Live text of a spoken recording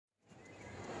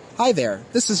Hi there,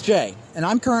 this is Jay, and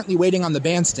I'm currently waiting on the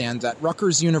bandstand at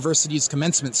Rutgers University's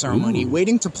commencement ceremony,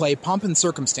 waiting to play Pomp and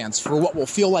Circumstance for what will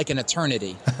feel like an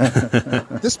eternity.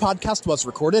 This podcast was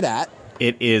recorded at...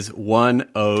 It is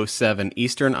 1:07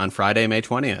 Eastern on Friday, May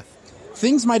 20th.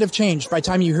 Things might have changed by the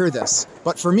time you hear this,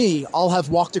 but for me, I'll have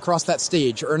walked across that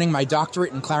stage earning my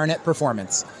doctorate in clarinet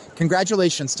performance.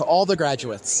 Congratulations to all the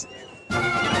graduates.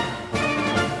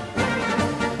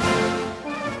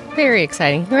 Very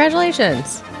exciting.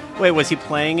 Congratulations. Wait, was he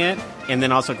playing it and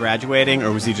then also graduating,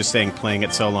 or was he just saying playing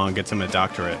it so long gets him a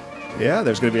doctorate? Yeah,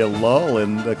 there's going to be a lull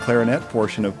in the clarinet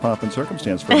portion of Pomp and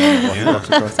Circumstance for him while he walks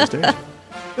across the stage.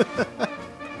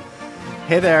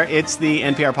 Hey there, it's the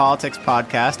NPR Politics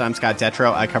Podcast. I'm Scott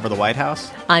Detrow. I cover the White House.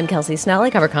 I'm Kelsey Snell.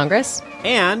 I cover Congress.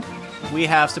 And we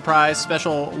have surprise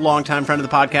special longtime friend of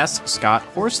the podcast, Scott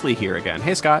Horsley, here again.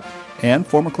 Hey, Scott. And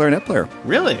former clarinet player.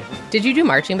 Really? Did you do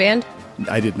marching band?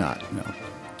 I did not, no.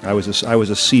 I was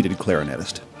a seated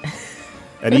clarinetist.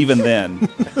 And even then,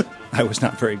 I was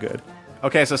not very good.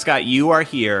 Okay, so Scott, you are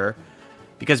here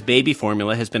because baby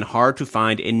formula has been hard to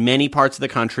find in many parts of the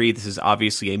country. This is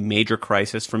obviously a major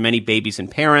crisis for many babies and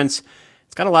parents.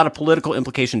 It's got a lot of political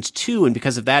implications, too, and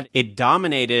because of that, it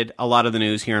dominated a lot of the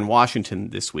news here in Washington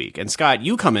this week. And Scott,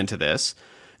 you come into this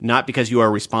not because you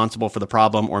are responsible for the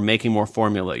problem or making more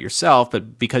formula yourself,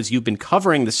 but because you've been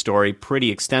covering the story pretty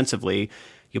extensively.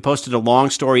 You posted a long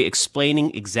story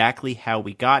explaining exactly how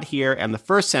we got here, and the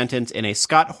first sentence in a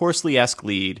Scott Horsley-esque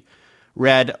lead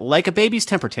read, "Like a baby's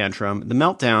temper tantrum, the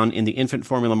meltdown in the infant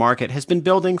formula market has been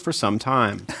building for some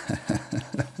time."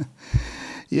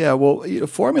 Yeah, well,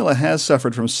 formula has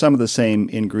suffered from some of the same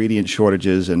ingredient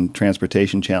shortages and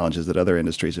transportation challenges that other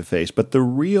industries have faced, but the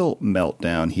real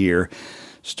meltdown here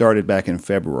started back in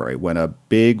February when a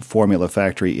big formula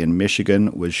factory in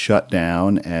Michigan was shut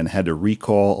down and had to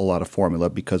recall a lot of formula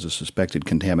because of suspected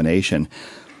contamination.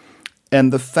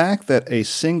 And the fact that a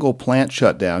single plant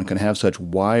shutdown can have such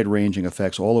wide-ranging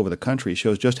effects all over the country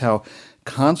shows just how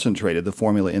concentrated the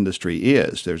formula industry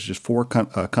is. There's just four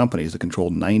companies that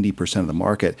control 90% of the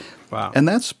market. Wow. And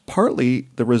that's partly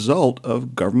the result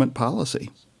of government policy.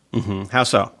 Mm-hmm. How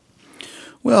so?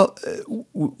 Well,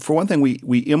 for one thing,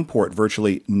 we import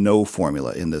virtually no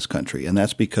formula in this country, and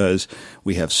that's because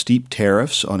we have steep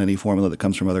tariffs on any formula that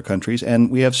comes from other countries, and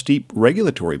we have steep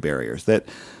regulatory barriers that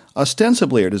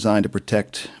ostensibly are designed to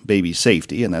protect baby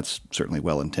safety, and that's certainly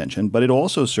well-intentioned, but it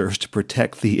also serves to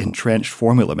protect the entrenched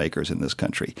formula makers in this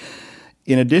country.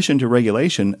 In addition to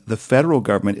regulation, the federal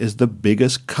government is the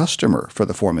biggest customer for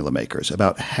the formula makers.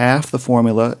 About half the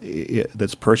formula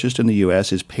that's purchased in the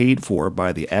U.S. is paid for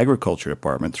by the Agriculture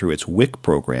Department through its WIC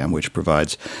program, which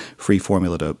provides free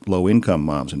formula to low-income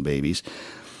moms and babies.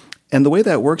 And the way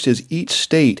that works is each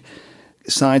state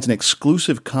signs an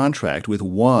exclusive contract with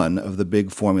one of the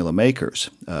big formula makers.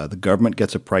 The government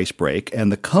gets a price break,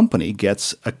 and the company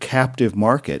gets a captive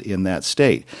market in that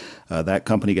state. That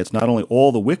company gets not only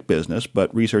all the WIC business,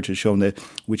 but research has shown that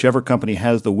whichever company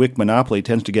has the WIC monopoly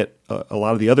tends to get a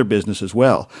lot of the other business as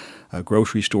well.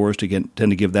 Grocery stores tend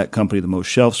to give that company the most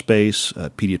shelf space.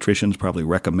 Pediatricians probably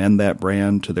recommend that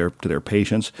brand to their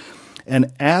patients.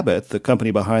 And Abbott, the company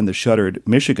behind the shuttered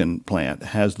Michigan plant,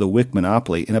 has the WIC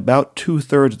monopoly in about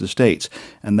 2/3 of the states,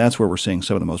 and that's where we're seeing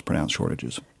some of the most pronounced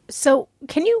shortages. So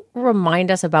can you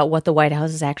remind us about what the White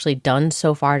House has actually done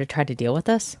so far to try to deal with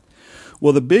this?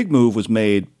 Well, the big move was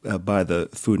made by the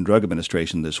Food and Drug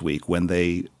Administration this week when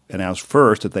they announced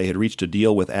first that they had reached a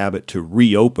deal with Abbott to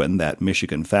reopen that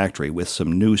Michigan factory with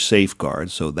some new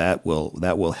safeguards, so that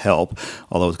will help,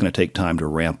 although it's going to take time to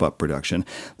ramp up production.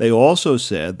 They also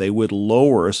said they would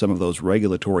lower some of those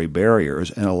regulatory barriers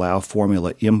and allow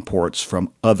formula imports from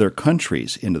other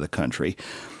countries into the country.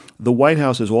 The White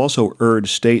House has also urged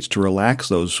states to relax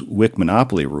those WIC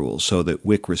monopoly rules so that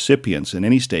WIC recipients in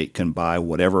any state can buy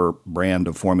whatever brand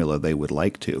of formula they would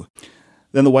like to.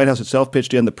 Then the White House itself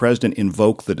pitched in. The president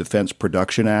invoked the Defense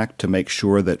Production Act to make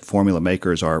sure that formula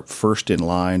makers are first in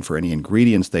line for any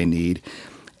ingredients they need.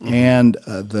 Mm-hmm. And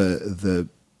the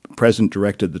president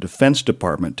directed the Defense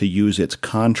Department to use its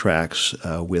contracts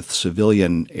with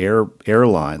civilian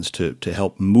airlines to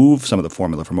help move some of the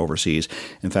formula from overseas.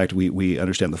 In fact, we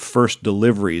understand the first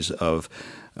deliveries of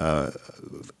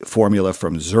formula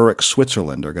from Zurich,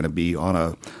 Switzerland, are going to be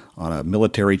on a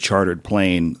military chartered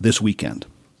plane this weekend.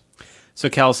 So,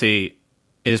 Kelsey,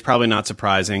 it is probably not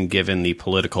surprising, given the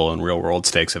political and real-world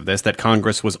stakes of this, that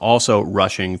Congress was also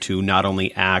rushing to not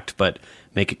only act, but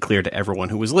make it clear to everyone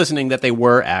who was listening that they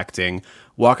were acting.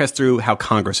 Walk us through how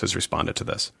Congress has responded to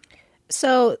this.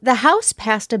 So the House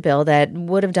passed a bill that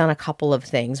would have done a couple of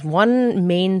things. One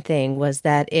main thing was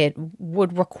that it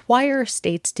would require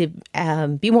states to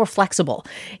be more flexible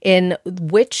in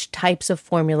which types of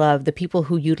formula the people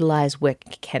who utilize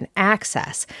WIC can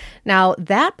access. Now,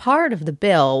 that part of the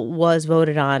bill was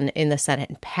voted on in the Senate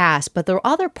and passed, but the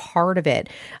other part of it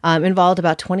involved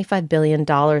about $25 billion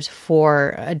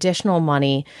for additional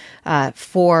money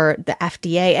for the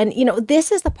FDA. And,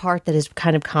 this is the part that is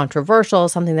kind of controversial,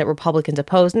 something that Republicans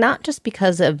oppose, not just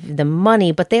because of the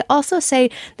money, but they also say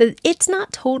that it's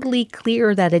not totally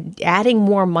clear that adding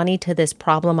more money to this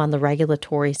problem on the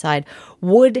regulatory side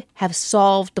would have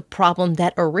solved the problem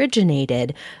that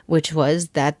originated, which was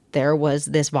that there was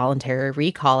this voluntary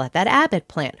recall at that Abbott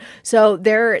plant. So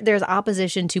there's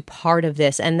opposition to part of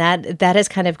this, and that has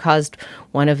kind of caused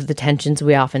one of the tensions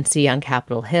we often see on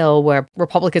Capitol Hill, where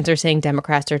Republicans are saying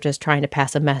Democrats are just trying to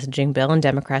pass a messaging bill, and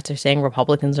Democrats are saying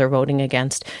Republicans are voting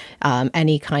against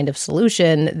any kind of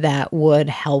solution that would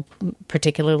help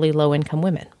particularly low-income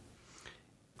women.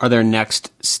 Are there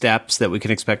next steps that we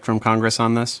can expect from Congress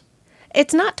on this?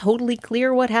 It's not totally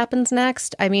clear what happens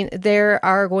next. I mean, there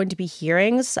are going to be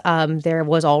hearings. There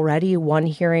was already one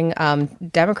hearing.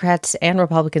 Democrats and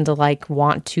Republicans alike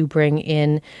want to bring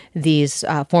in these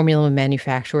formula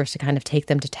manufacturers to kind of take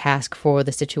them to task for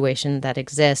the situation that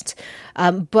exists.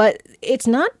 But it's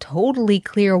not totally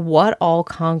clear what all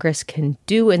Congress can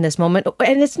do in this moment.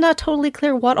 And it's not totally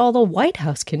clear what all the White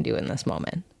House can do in this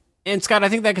moment. And Scott, I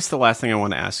think that gets to the last thing I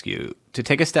want to ask you. To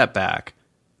take a step back,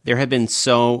 there have been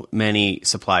so many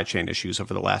supply chain issues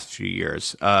over the last few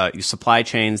years, supply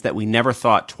chains that we never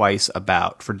thought twice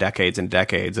about for decades and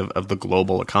decades of the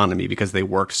global economy because they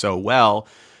worked so well,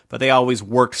 but they always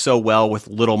worked so well with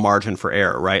little margin for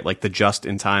error, right? Like the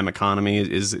just-in-time economy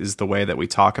is the way that we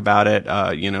talk about it.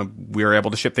 We're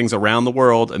able to ship things around the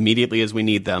world immediately as we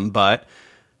need them, but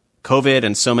COVID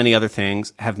and so many other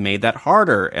things have made that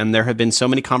harder. And there have been so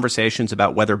many conversations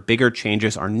about whether bigger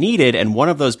changes are needed. And one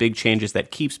of those big changes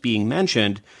that keeps being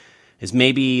mentioned is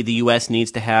maybe the U.S.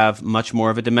 needs to have much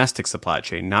more of a domestic supply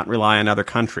chain, not rely on other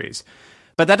countries.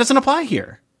 But that doesn't apply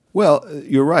here. Well,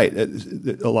 you're right.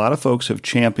 A lot of folks have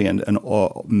championed an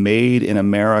made in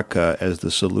America as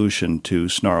the solution to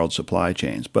snarled supply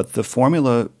chains. But the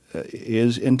formula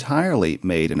is entirely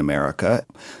made in America,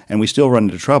 and we still run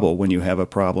into trouble when you have a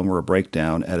problem or a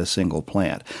breakdown at a single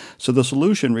plant. So the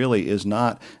solution really is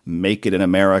not make it in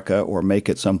America or make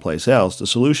it someplace else. The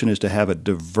solution is to have a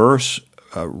diverse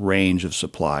range of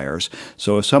suppliers.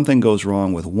 So if something goes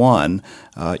wrong with one,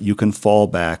 you can fall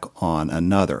back on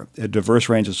another. A diverse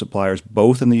range of suppliers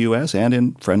both in the U.S. and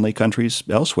in friendly countries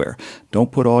elsewhere.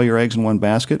 Don't put all your eggs in one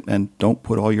basket, and don't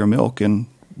put all your milk in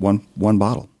one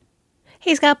bottle.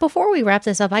 Hey, Scott, before we wrap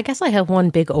this up, I guess I have one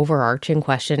big overarching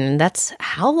question, and that's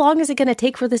how long is it going to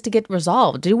take for this to get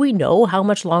resolved? Do we know how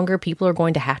much longer people are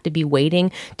going to have to be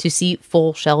waiting to see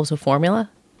full shelves of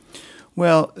formula?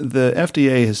 Well, the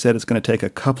FDA has said it's going to take a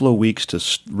couple of weeks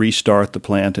to restart the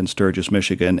plant in Sturgis,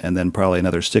 Michigan, and then probably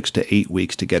another 6 to 8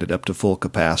 weeks to get it up to full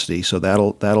capacity. So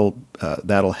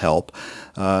that'll help.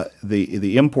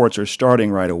 The imports are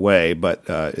starting right away, but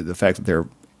the fact that they're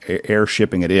air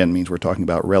shipping it in means we're talking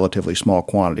about relatively small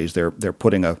quantities. They're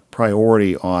putting a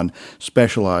priority on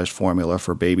specialized formula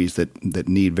for babies that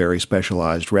need very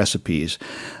specialized recipes.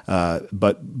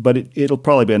 But it'll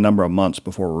probably be a number of months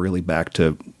before we're really back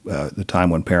to the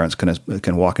time when parents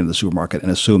can walk into the supermarket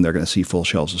and assume they're going to see full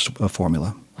shelves of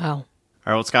formula. Wow. All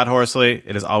right, well, Scott Horsley,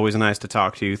 it is always nice to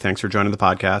talk to you. Thanks for joining the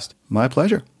podcast. My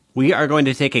pleasure. We are going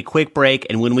to take a quick break,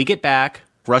 and when we get back,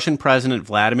 Russian President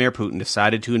Vladimir Putin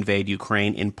decided to invade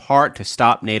Ukraine in part to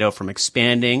stop NATO from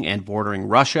expanding and bordering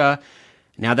Russia.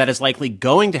 Now that is likely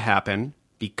going to happen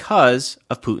because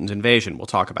of Putin's invasion. We'll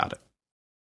talk about it.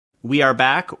 We are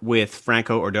back with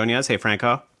Franco Ordonez. Hey,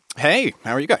 Franco. Hey,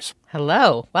 how are you guys?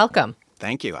 Hello. Welcome.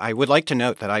 Thank you. I would like to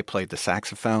note that I played the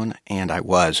saxophone and I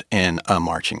was in a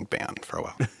marching band for a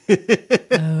while.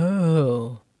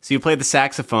 Oh. So you played the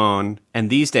saxophone, and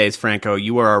these days, Franco,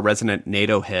 you are a resident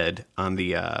NATO head on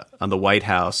the White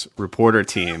House reporter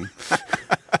team.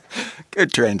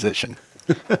 Good transition.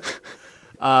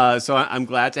 So I'm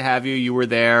glad to have you. You were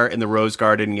there in the Rose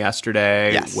Garden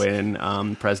yesterday when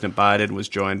President Biden was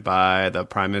joined by the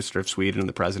Prime Minister of Sweden and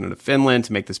the President of Finland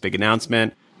to make this big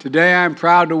announcement. Today I'm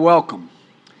proud to welcome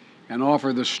and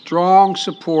offer the strong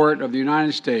support of the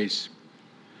United States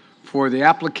for the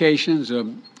applications of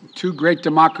two great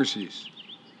democracies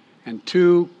and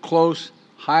two close,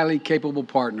 highly capable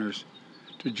partners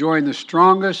to join the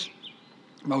strongest,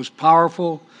 most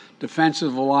powerful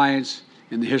defensive alliance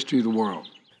in the history of the world.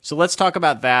 So let's talk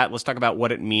about that. Let's talk about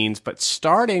what it means. But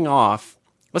starting off,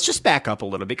 Let's just back up a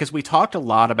little because we talked a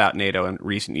lot about NATO in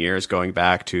recent years, going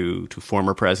back to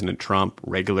former President Trump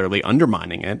regularly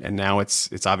undermining it, and now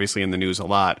it's obviously in the news a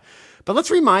lot. But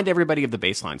let's remind everybody of the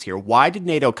baselines here. Why did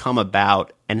NATO come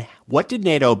about, and what did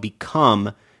NATO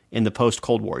become in the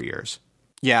post-Cold War years?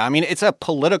 Yeah, I mean, it's a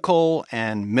political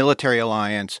and military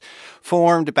alliance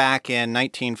formed back in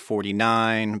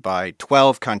 1949 by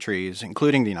 12 countries,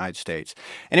 including the United States.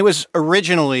 And it was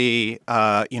originally,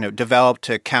 developed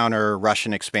to counter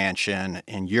Russian expansion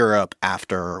in Europe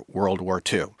after World War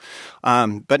II.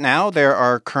 But now there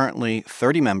are currently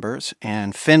 30 members,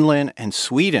 and Finland and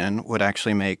Sweden would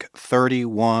actually make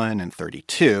 31 and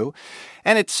 32.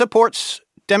 And it supports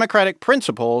democratic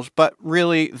principles, but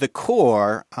really the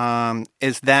core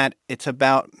is that it's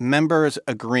about members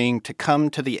agreeing to come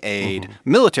to the aid,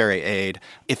 military aid,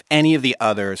 if any of the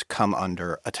others come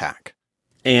under attack.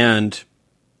 And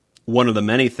one of the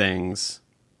many things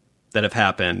that have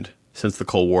happened since the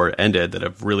Cold War ended that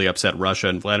have really upset Russia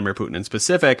and Vladimir Putin in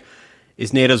specific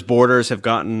is NATO's borders have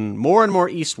gotten more and more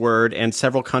eastward, and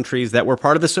several countries that were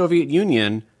part of the Soviet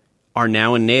Union are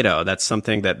now in NATO. That's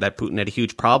something that Putin had a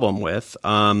huge problem with.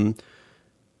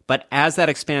 But as that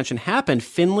expansion happened,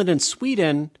 Finland and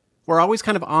Sweden were always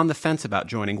kind of on the fence about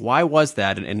joining. Why was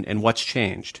that, and what's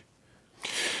changed?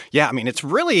 Yeah, I mean, it's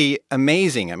really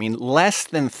amazing. I mean, less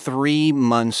than 3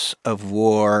 months of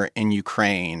war in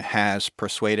Ukraine has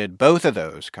persuaded both of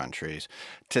those countries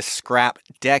to scrap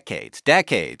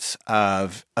decades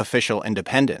of official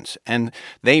independence. And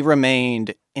they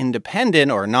remained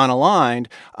independent or non-aligned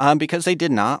because they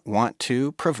did not want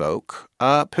to provoke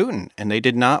Putin, and they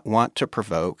did not want to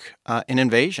provoke an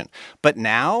invasion. But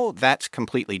now that's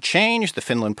completely changed. The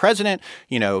Finland president,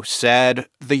 said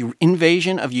the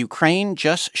invasion of Ukraine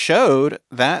just showed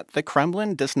that the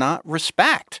Kremlin does not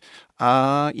respect,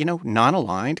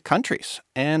 non-aligned countries.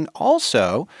 And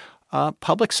also,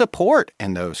 public support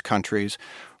in those countries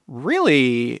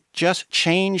really just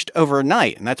changed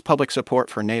overnight. And that's public support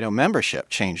for NATO membership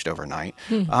changed overnight.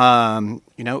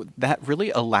 That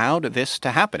really allowed this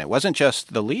to happen. It wasn't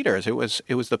just the leaders. It was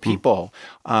the people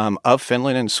of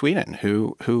Finland and Sweden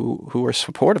who were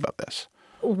supportive of this.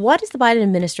 What is the Biden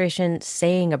administration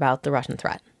saying about the Russian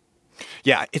threat?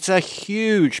 Yeah, it's a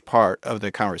huge part of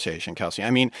the conversation, Kelsey. I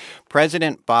mean,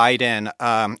 President Biden,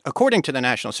 according to the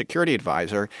National Security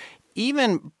Advisor,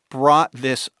 even brought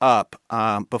this up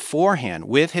beforehand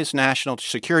with his national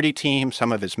security team,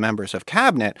 some of his members of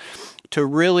cabinet, to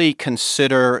really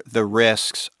consider the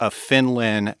risks of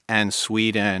Finland and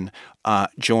Sweden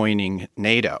joining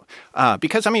NATO.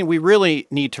 Because, we really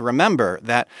need to remember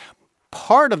that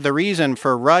part of the reason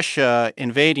for Russia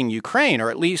invading Ukraine, or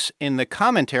at least in the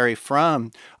commentary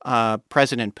from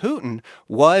President Putin,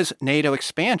 was NATO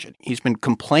expansion. He's been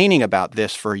complaining about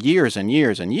this for years and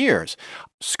years and years.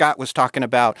 Scott was talking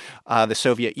about the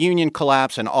Soviet Union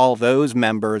collapse and all those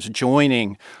members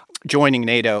joining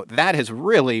NATO. That has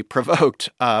really provoked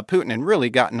Putin and really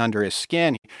gotten under his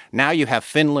skin. Now you have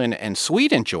Finland and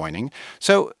Sweden joining.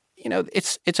 So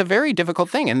it's a very difficult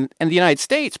thing. And the United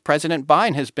States, President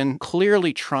Biden has been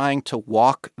clearly trying to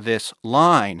walk this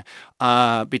line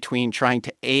between trying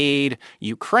to aid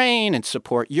Ukraine and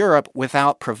support Europe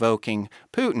without provoking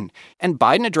Putin. And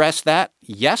Biden addressed that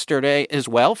yesterday as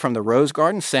well from the Rose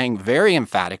Garden, saying very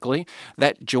emphatically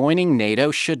that joining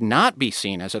NATO should not be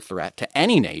seen as a threat to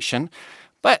any nation.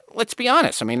 But let's be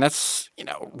honest. That's,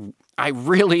 I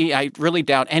really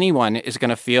doubt anyone is going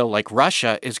to feel like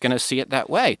Russia is going to see it that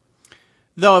way.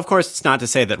 Though, of course, it's not to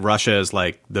say that Russia is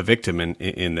like the victim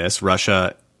in this.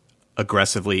 Russia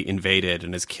aggressively invaded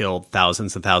and has killed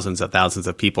thousands and thousands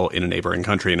of people in a neighboring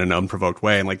country in an unprovoked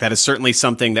way. And that is certainly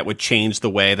something that would change the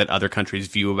way that other countries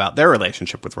view about their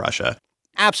relationship with Russia.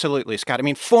 Absolutely, Scott.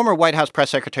 Former White House Press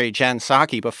Secretary Jen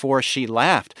Psaki, before she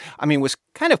left, was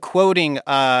kind of quoting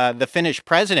the Finnish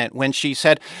president when she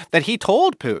said that he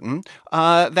told Putin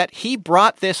that he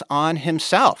brought this on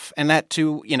himself, and that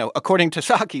according to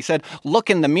Psaki, said, look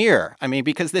in the mirror.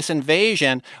 Because this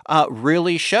invasion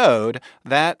really showed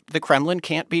that the Kremlin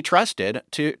can't be trusted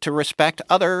to respect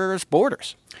others'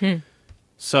 borders.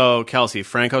 So, Kelsey,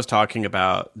 Franco's talking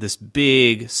about this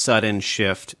big, sudden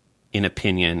shift in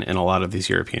opinion in a lot of these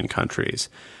European countries.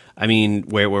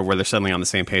 Where they're suddenly on the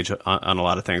same page on a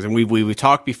lot of things. And we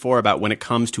talked before about when it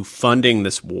comes to funding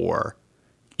this war,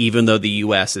 even though the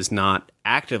U.S. is not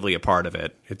actively a part of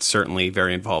it, it's certainly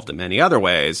very involved in many other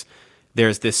ways.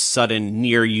 There's this sudden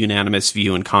near unanimous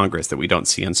view in Congress that we don't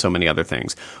see in so many other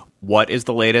things. What is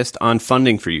the latest on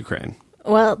funding for Ukraine?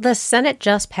 Well, the Senate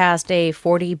just passed a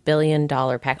 $40 billion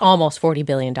almost $40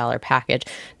 billion package.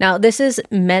 Now, this is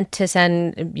meant to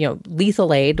send,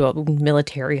 lethal aid,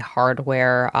 military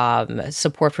hardware,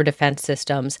 support for defense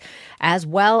systems, as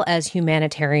well as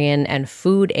humanitarian and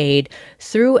food aid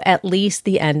through at least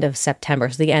the end of September,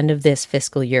 so the end of this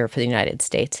fiscal year for the United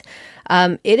States.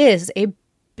 It is a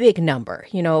big number.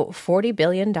 $40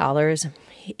 billion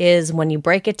is, when you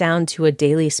break it down to a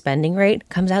daily spending rate,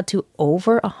 comes out to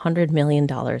over $100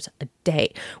 million a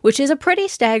day, which is a pretty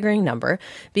staggering number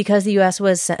because the U.S.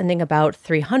 was sending about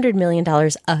 $300 million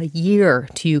a year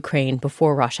to Ukraine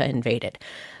before Russia invaded.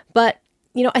 But,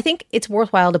 I think it's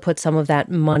worthwhile to put some of that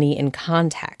money in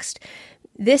context.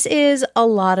 This is a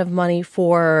lot of money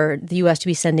for the U.S. to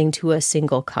be sending to a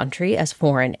single country as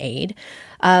foreign aid.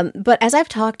 But as I've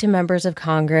talked to members of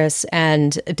Congress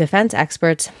and defense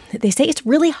experts, they say it's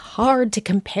really hard to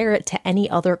compare it to any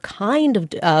other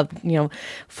kind of,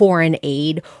 foreign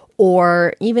aid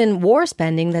or even war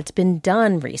spending that's been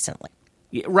done recently.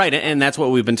 Right, and that's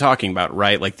what we've been talking about,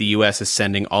 right? Like the U.S. is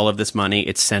sending all of this money.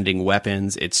 It's sending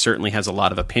weapons. It certainly has a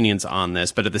lot of opinions on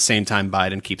this. But at the same time,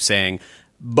 Biden keeps saying,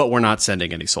 but we're not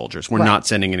sending any soldiers. We're not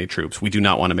sending any troops. We do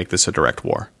not want to make this a direct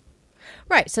war.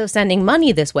 Right. So sending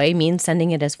money this way means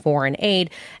sending it as foreign aid.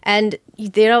 And,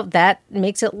 that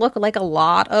makes it look like a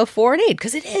lot of foreign aid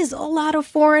because it is a lot of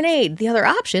foreign aid. The other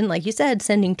option, like you said,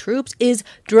 sending troops is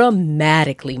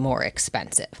dramatically more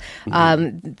expensive.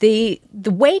 Mm-hmm.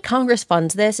 The way Congress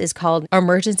funds this is called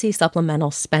emergency supplemental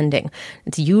spending.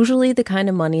 It's usually the kind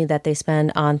of money that they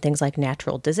spend on things like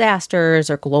natural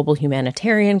disasters or global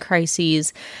humanitarian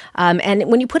crises. And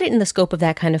when you put it in the scope of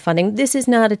that kind of funding, this is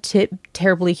not a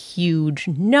terribly huge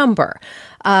number.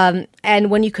 And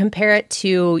when you compare it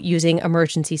to using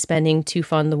emergency spending to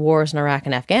fund the wars in Iraq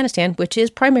and Afghanistan, which is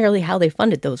primarily how they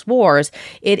funded those wars,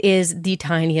 it is the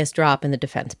tiniest drop in the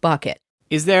defense bucket.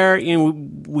 Is there,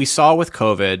 we saw with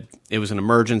COVID, it was an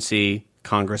emergency.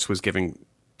 Congress was giving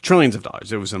trillions of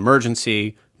dollars. It was an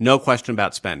emergency, no question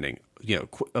about spending,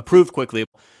 approved quickly.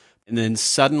 And then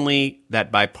suddenly that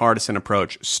bipartisan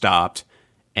approach stopped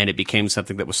and it became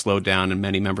something that was slowed down. And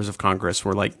many members of Congress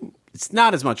were like, it's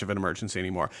not as much of an emergency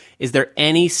anymore. Is there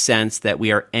any sense that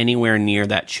we are anywhere near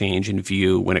that change in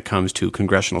view when it comes to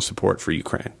congressional support for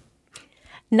Ukraine?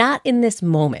 Not in this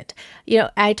moment.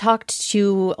 I talked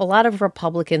to a lot of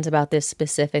Republicans about this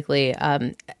specifically,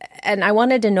 and I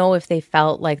wanted to know if they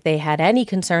felt like they had any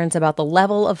concerns about the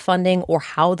level of funding or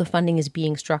how the funding is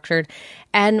being structured.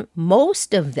 And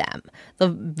most of them, the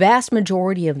vast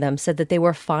majority of them, said that they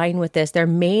were fine with this. Their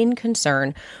main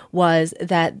concern was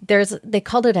that they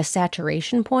called it a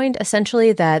saturation point,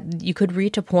 essentially that you could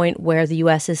reach a point where the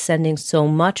U.S. is sending so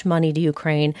much money to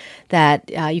Ukraine that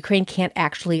Ukraine can't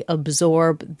actually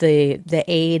absorb the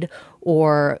aid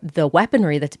or the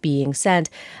weaponry that's being sent.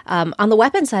 On the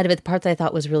weapon side of it, the part that I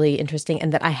thought was really interesting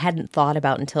and that I hadn't thought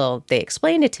about until they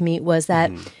explained it to me was that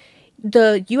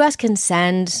the U.S. can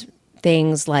send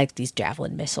things like these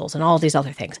Javelin missiles and all these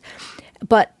other things,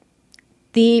 but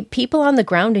the people on the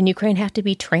ground in Ukraine have to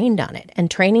be trained on it. And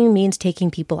training means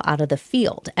taking people out of the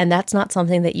field. And that's not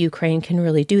something that Ukraine can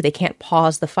really do. They can't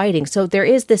pause the fighting. So there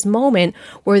is this moment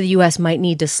where the U.S. might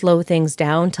need to slow things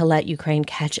down to let Ukraine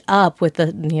catch up with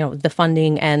the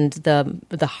funding and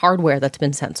the hardware that's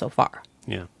been sent so far.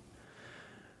 Yeah.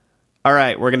 All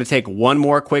right, we're going to take one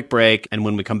more quick break. And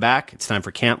when we come back, it's time for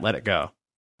Can't Let It Go.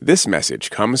 This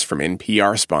message comes from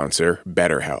NPR sponsor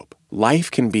BetterHelp. Life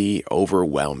can be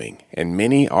overwhelming, and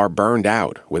many are burned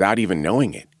out without even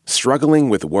knowing it. Struggling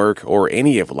with work or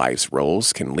any of life's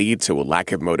roles can lead to a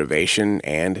lack of motivation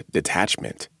and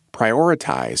detachment.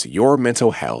 Prioritize your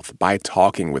mental health by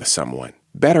talking with someone.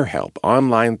 BetterHelp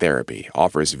Online Therapy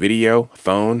offers video,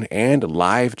 phone, and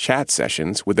live chat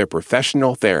sessions with a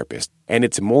professional therapist, and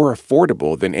it's more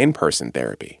affordable than in-person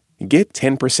therapy. Get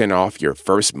 10% off your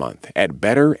first month at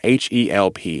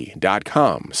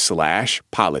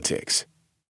betterhelp.com/politics.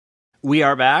 We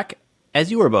are back. As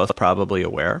you are both probably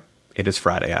aware, it is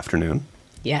Friday afternoon.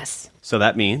 Yes. So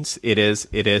that means it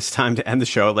is time to end the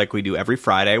show like we do every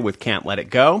Friday with Can't Let It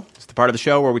Go. It's the part of the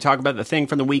show where we talk about the thing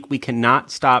from the week we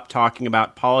cannot stop talking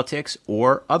about, politics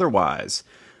or otherwise.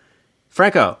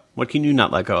 Franco, what can you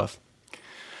not let go of?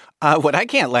 What I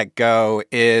can't let go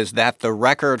is that the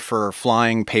record for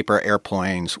flying paper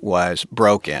airplanes was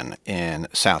broken in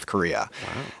South Korea.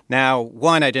 Wow. Now,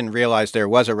 one, I didn't realize there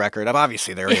was a record.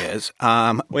 Obviously, there is.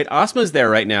 Wait, Asma's there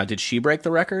right now. Did she break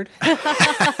the record?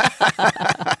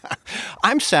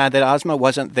 I'm sad that Ozma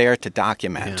wasn't there to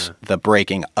document the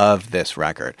breaking of this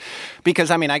record.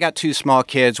 Because, I got two small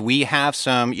kids. We have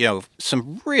some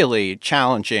really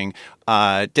challenging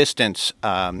distance,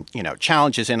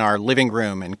 challenges in our living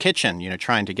room and kitchen,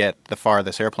 trying to get the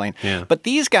farthest airplane. Yeah. But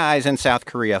these guys in South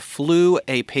Korea flew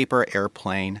a paper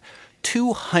airplane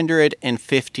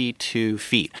 252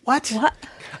 feet. What?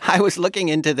 I was looking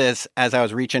into this as I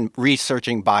was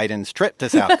researching Biden's trip to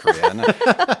South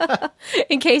Korea.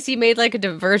 In case he made like a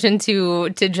diversion to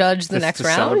judge the next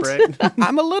round.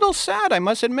 I'm a little sad, I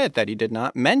must admit, that he did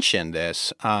not mention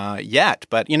this yet.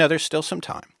 But, there's still some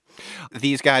time.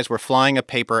 These guys were flying a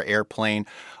paper airplane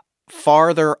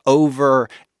farther over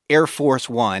Air Force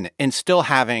One and still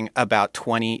having about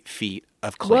 20 feet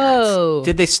of clearance. Whoa.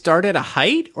 Did they start at a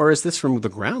height, or is this from the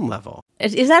ground level?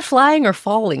 Is that flying or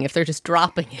falling if they're just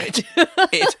dropping it?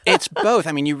 It's both.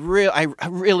 I mean, I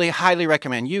really highly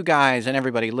recommend you guys and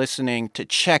everybody listening to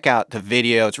check out the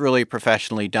video. It's really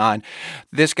professionally done.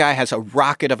 This guy has a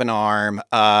rocket of an arm,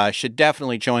 should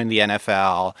definitely join the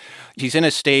NFL. He's in a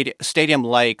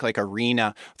stadium-like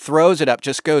arena, throws it up,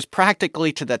 just goes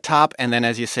practically to the top, and then,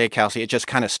 as you say, Kelsey, it just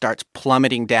kind of starts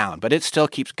plummeting down, but it still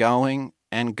keeps going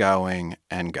and going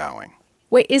and going.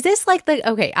 Wait, is this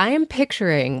okay, I am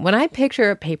picturing, when I picture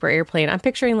a paper airplane, I'm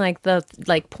picturing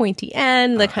the pointy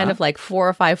end, the kind of 4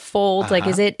 or 5 folds.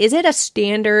 Is it a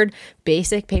standard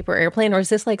basic paper airplane, or is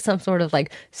this some sort of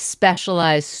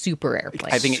specialized super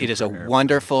airplane? I think it is a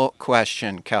wonderful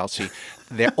question, Kelsey.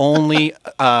 The only,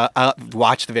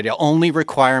 watch the video, only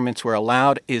requirements we're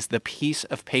allowed is the piece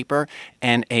of paper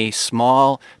and a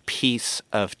small piece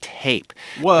of tape.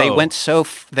 Whoa. They went so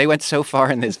far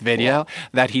in this video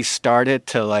that he started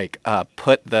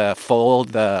to fold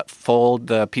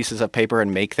the pieces of paper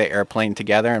and make the airplane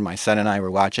together. And my son and I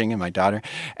were watching, and my daughter,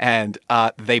 and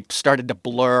they started to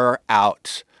blur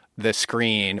out the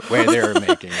screen where they were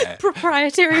making it.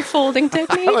 Proprietary folding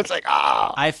technique. I was like,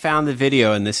 oh. I found the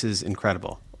video, and this is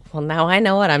incredible. Well, now I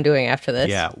know what I'm doing after this.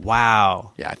 Yeah,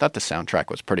 wow. Yeah, I thought the soundtrack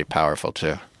was pretty powerful,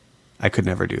 too. I could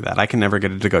never do that. I can never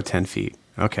get it to go 10 feet.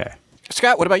 Okay.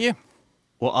 Scott, what about you?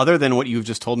 Well, other than what you've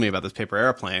just told me about this paper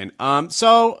airplane,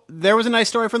 so there was a nice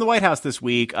story from the White House this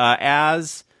week.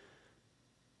 As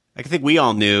I think we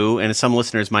all knew, and some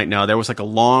listeners might know, there was a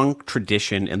long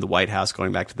tradition in the White House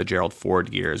going back to the Gerald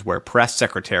Ford years where press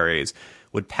secretaries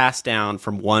would pass down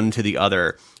from one to the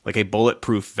other a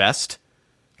bulletproof vest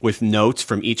with notes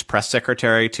from each press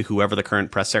secretary to whoever the current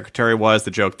press secretary was.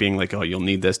 The joke being oh, you'll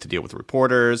need this to deal with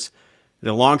reporters.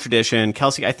 The long tradition.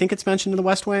 Kelsey, I think it's mentioned in The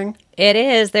West Wing. It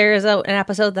is. There is an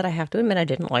episode that I have to admit I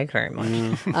didn't like very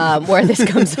much where this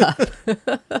comes up.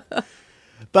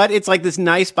 But it's this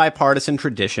nice bipartisan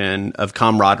tradition of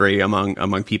camaraderie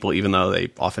among people, even though they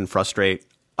often frustrate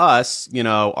us,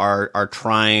 are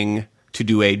trying to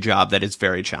do a job that is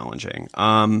very challenging.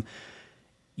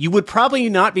 You would probably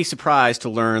not be surprised to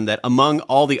learn that among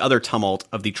all the other tumult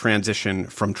of the transition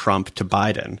from Trump to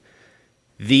Biden,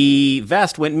 the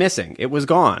vest went missing. It was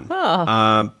gone.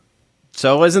 Oh.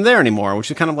 So it wasn't there anymore, which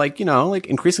is kind of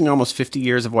increasingly almost 50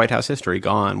 years of White House history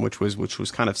gone, which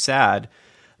was kind of sad.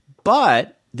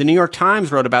 But the New York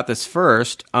Times wrote about this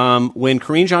first when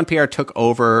Karine Jean-Pierre took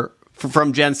over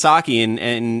from Jen Psaki,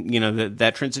 and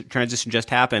that transition just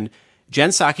happened.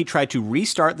 Jen Psaki tried to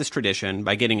restart this tradition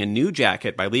by getting a new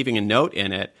jacket, by leaving a note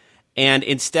in it, and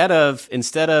instead of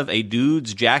a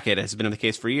dude's jacket, as has been the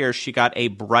case for years, she got a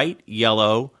bright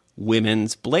yellow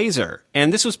women's blazer.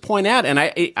 And this was pointed out, and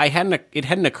it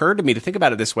hadn't occurred to me to think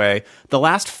about it this way. The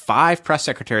last 5 press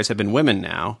secretaries have been women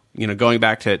now, going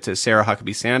back to Sarah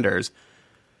Huckabee Sanders.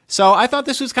 So I thought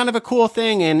this was kind of a cool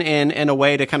thing and a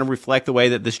way to kind of reflect the way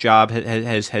that this job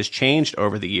has changed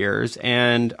over the years.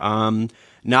 And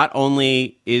not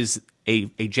only is a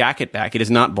jacket back, it is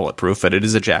not bulletproof, but it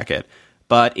is a jacket.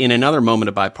 But in another moment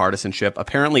of bipartisanship,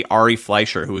 apparently Ari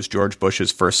Fleischer, who was George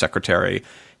Bush's first secretary,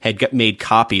 had made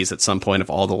copies at some point of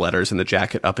all the letters in the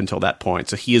jacket up until that point.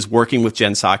 So he is working with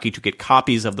Jen Psaki to get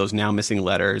copies of those now missing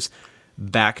letters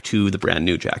back to the brand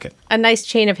new jacket. A nice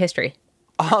chain of history.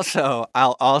 Also,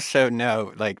 I'll also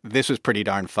note, this was pretty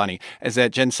darn funny, is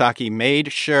that Jen Psaki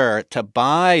made sure to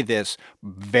buy this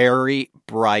very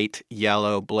bright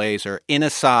yellow blazer in a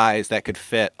size that could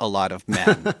fit a lot of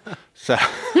men.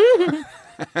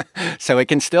 So it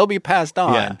can still be passed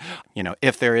on,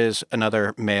 if there is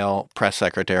another male press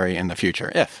secretary in the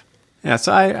future, if. Yeah,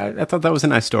 so I thought that was a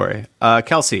nice story.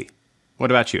 Kelsey,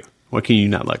 what about you? What can you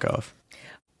not let go of?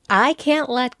 I can't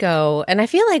let go, and I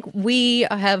feel like we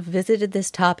have visited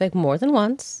this topic more than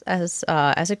once as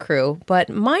a crew, but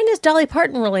mine is Dolly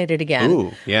Parton related again.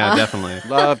 Ooh, yeah, definitely.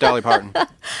 Love Dolly Parton.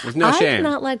 There's no shame. I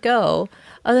cannot let go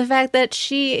of the fact that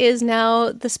she is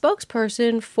now the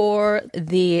spokesperson for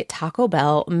the Taco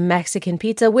Bell Mexican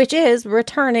pizza, which is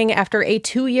returning after a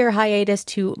 2-year hiatus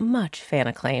to much fan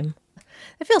acclaim.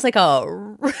 That feels like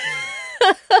a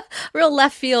real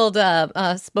left field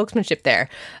spokesmanship there.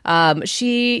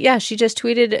 She just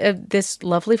tweeted this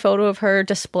lovely photo of her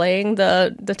displaying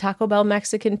the Taco Bell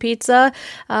Mexican pizza,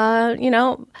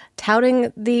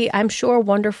 touting the, I'm sure,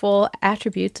 wonderful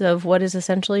attributes of what is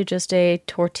essentially just a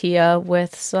tortilla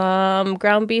with some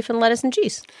ground beef and lettuce and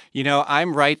cheese.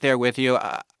 I'm right there with you,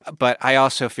 but I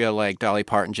also feel like Dolly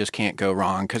Parton just can't go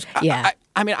wrong because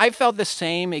I felt the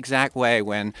same exact way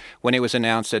when it was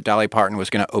announced that Dolly Parton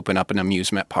was going to open up an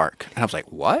amusement park. And I was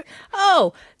like, what?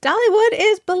 Oh, Dollywood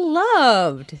is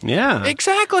beloved. Yeah.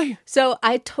 Exactly. So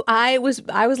I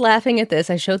was laughing at this.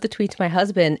 I showed the tweet to my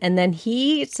husband, and then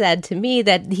he said to me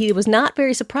that he was not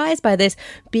very surprised by this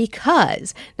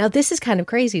because, now this is kind of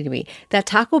crazy to me, that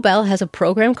Taco Bell has a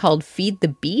program called Feed the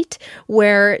Beat,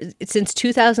 where since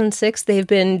 2006, they've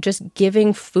been just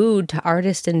giving food to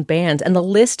artists and bands. And the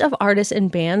list of artists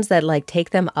and bands that take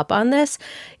them up on this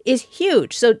is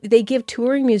huge. So they give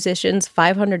touring musicians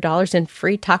 $500 in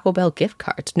free Taco Bell gift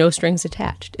cards, no strings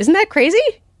attached. Isn't that crazy?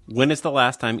 When is the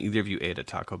last time either of you ate at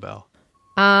Taco Bell?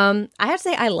 I have to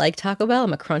say I like Taco Bell.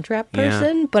 I'm a Crunchwrap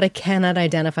person, but I cannot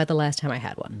identify the last time I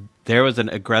had one. There was an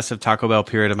aggressive Taco Bell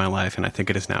period in my life, and I think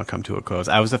it has now come to a close.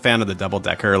 I was a fan of the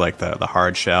double-decker, like the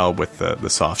hard shell with the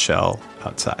soft shell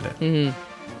outside it.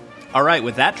 Mm-hmm. All right,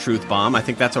 with that truth bomb, I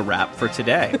think that's a wrap for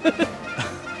today.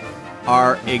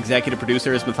 Our executive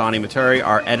producer is Mathani Maturi.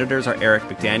 Our editors are Eric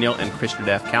McDaniel and Krishna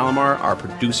Dev Kalamar. Our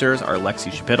producers are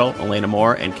Lexi Shapital, Elena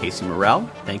Moore, and Casey Morrell.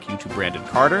 Thank you to Brandon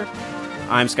Carter.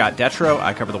 I'm Scott Detrow.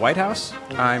 I cover the White House.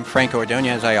 I'm Frank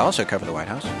Ordonez. I also cover the White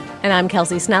House. And I'm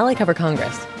Kelsey Snell. I cover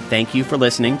Congress. Thank you for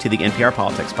listening to the NPR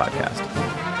Politics Podcast.